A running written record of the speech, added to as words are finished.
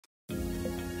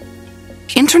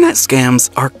Internet scams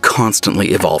are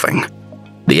constantly evolving.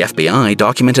 The FBI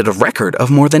documented a record of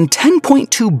more than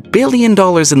 $10.2 billion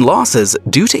in losses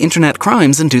due to internet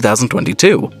crimes in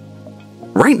 2022.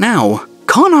 Right now,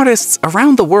 con artists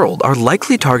around the world are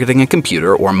likely targeting a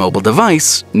computer or mobile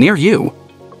device near you.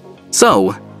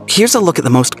 So, here's a look at the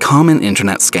most common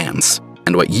internet scams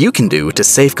and what you can do to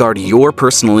safeguard your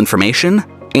personal information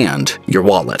and your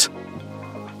wallet.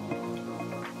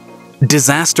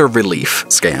 Disaster relief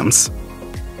scams.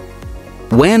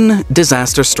 When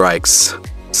disaster strikes,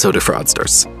 so do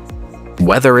fraudsters.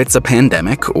 Whether it's a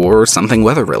pandemic or something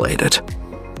weather-related.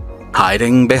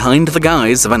 Hiding behind the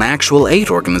guise of an actual aid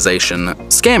organization,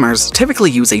 scammers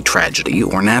typically use a tragedy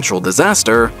or natural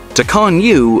disaster to con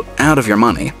you out of your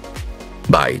money.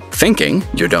 By thinking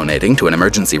you're donating to an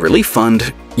emergency relief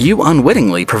fund, you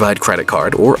unwittingly provide credit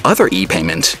card or other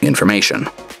e-payment information.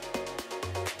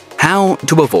 How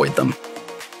to avoid them?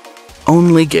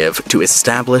 Only give to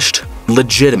established,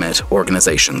 legitimate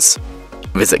organizations.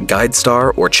 Visit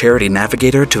GuideStar or Charity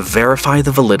Navigator to verify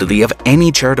the validity of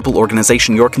any charitable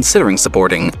organization you're considering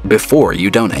supporting before you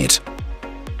donate.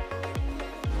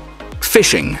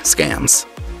 Phishing scams.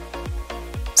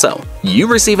 So, you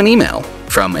receive an email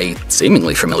from a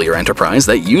seemingly familiar enterprise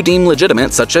that you deem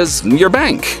legitimate, such as your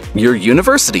bank, your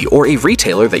university, or a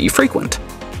retailer that you frequent.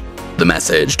 The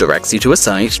message directs you to a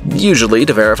site, usually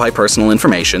to verify personal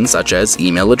information such as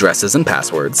email addresses and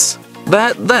passwords,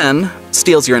 that then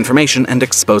steals your information and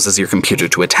exposes your computer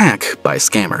to attack by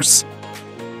scammers.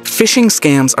 Phishing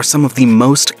scams are some of the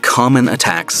most common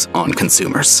attacks on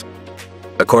consumers.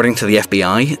 According to the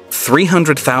FBI,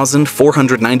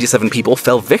 300,497 people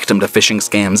fell victim to phishing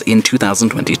scams in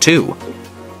 2022.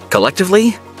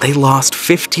 Collectively, they lost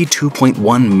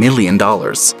 $52.1 million,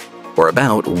 or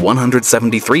about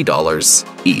 $173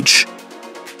 each.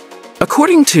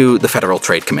 According to the Federal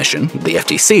Trade Commission, the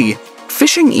FTC,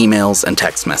 phishing emails and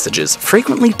text messages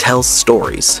frequently tell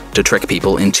stories to trick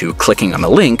people into clicking on a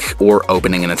link or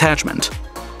opening an attachment.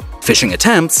 Phishing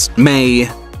attempts may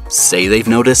say they've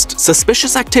noticed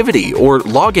suspicious activity or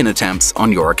login attempts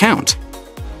on your account.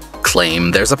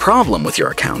 Claim there's a problem with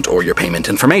your account or your payment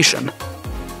information.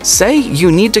 Say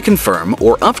you need to confirm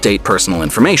or update personal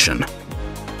information.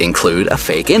 Include a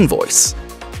fake invoice.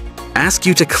 Ask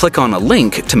you to click on a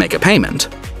link to make a payment.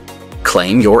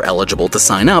 Claim you're eligible to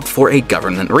sign up for a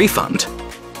government refund.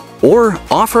 Or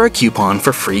offer a coupon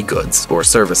for free goods or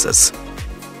services.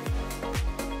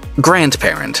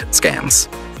 Grandparent scams.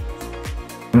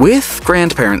 With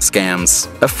grandparent scams,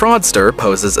 a fraudster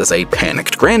poses as a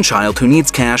panicked grandchild who needs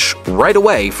cash right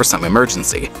away for some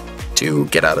emergency, to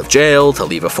get out of jail, to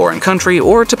leave a foreign country,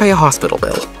 or to pay a hospital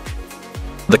bill.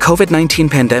 The COVID-19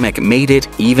 pandemic made it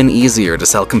even easier to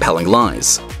sell compelling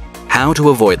lies. How to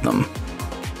avoid them?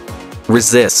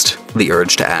 Resist the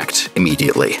urge to act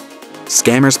immediately.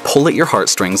 Scammers pull at your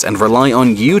heartstrings and rely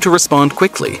on you to respond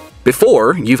quickly,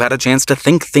 before you've had a chance to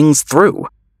think things through.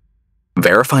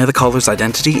 Verify the caller's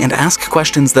identity and ask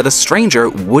questions that a stranger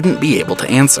wouldn't be able to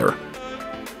answer.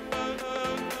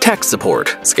 Tech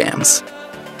support scams.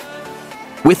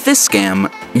 With this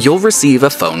scam, you'll receive a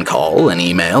phone call, an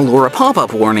email, or a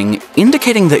pop-up warning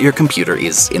indicating that your computer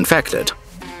is infected.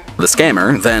 The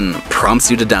scammer then prompts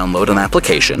you to download an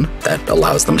application that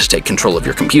allows them to take control of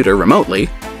your computer remotely,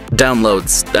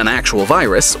 downloads an actual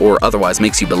virus or otherwise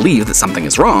makes you believe that something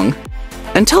is wrong,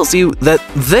 and tells you that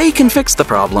they can fix the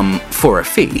problem for a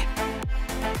fee.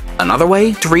 Another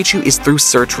way to reach you is through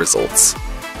search results.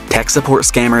 Tech support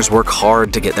scammers work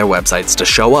hard to get their websites to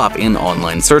show up in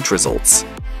online search results.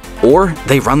 Or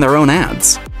they run their own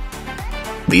ads.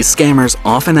 These scammers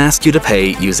often ask you to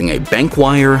pay using a bank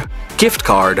wire, gift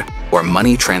card, or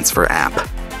money transfer app.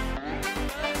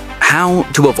 How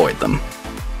to avoid them?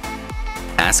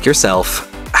 Ask yourself,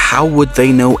 how would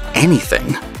they know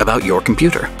anything about your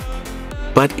computer?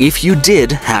 But if you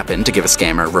did happen to give a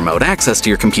scammer remote access to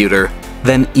your computer,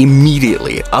 then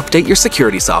immediately update your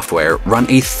security software, run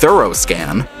a thorough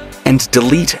scan, and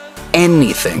delete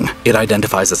anything it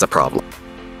identifies as a problem.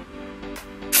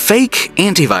 Fake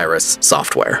antivirus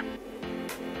software.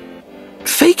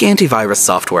 Fake antivirus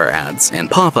software ads and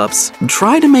pop-ups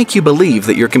try to make you believe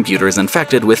that your computer is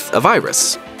infected with a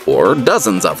virus, or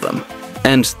dozens of them,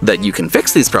 and that you can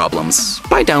fix these problems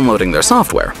by downloading their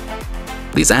software.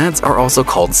 These ads are also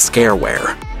called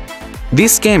scareware.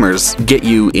 These scammers get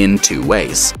you in two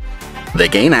ways. They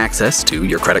gain access to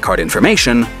your credit card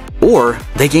information, or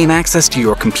they gain access to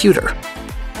your computer.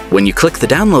 When you click the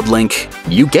download link,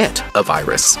 you get a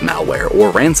virus, malware,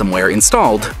 or ransomware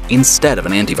installed instead of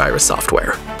an antivirus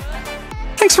software.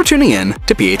 Thanks for tuning in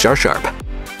to PHRsharp.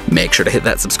 Make sure to hit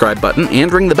that subscribe button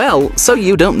and ring the bell so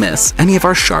you don't miss any of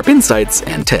our sharp insights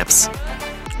and tips.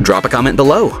 Drop a comment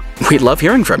below. We'd love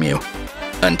hearing from you.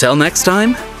 Until next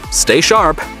time, stay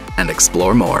sharp and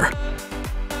explore more.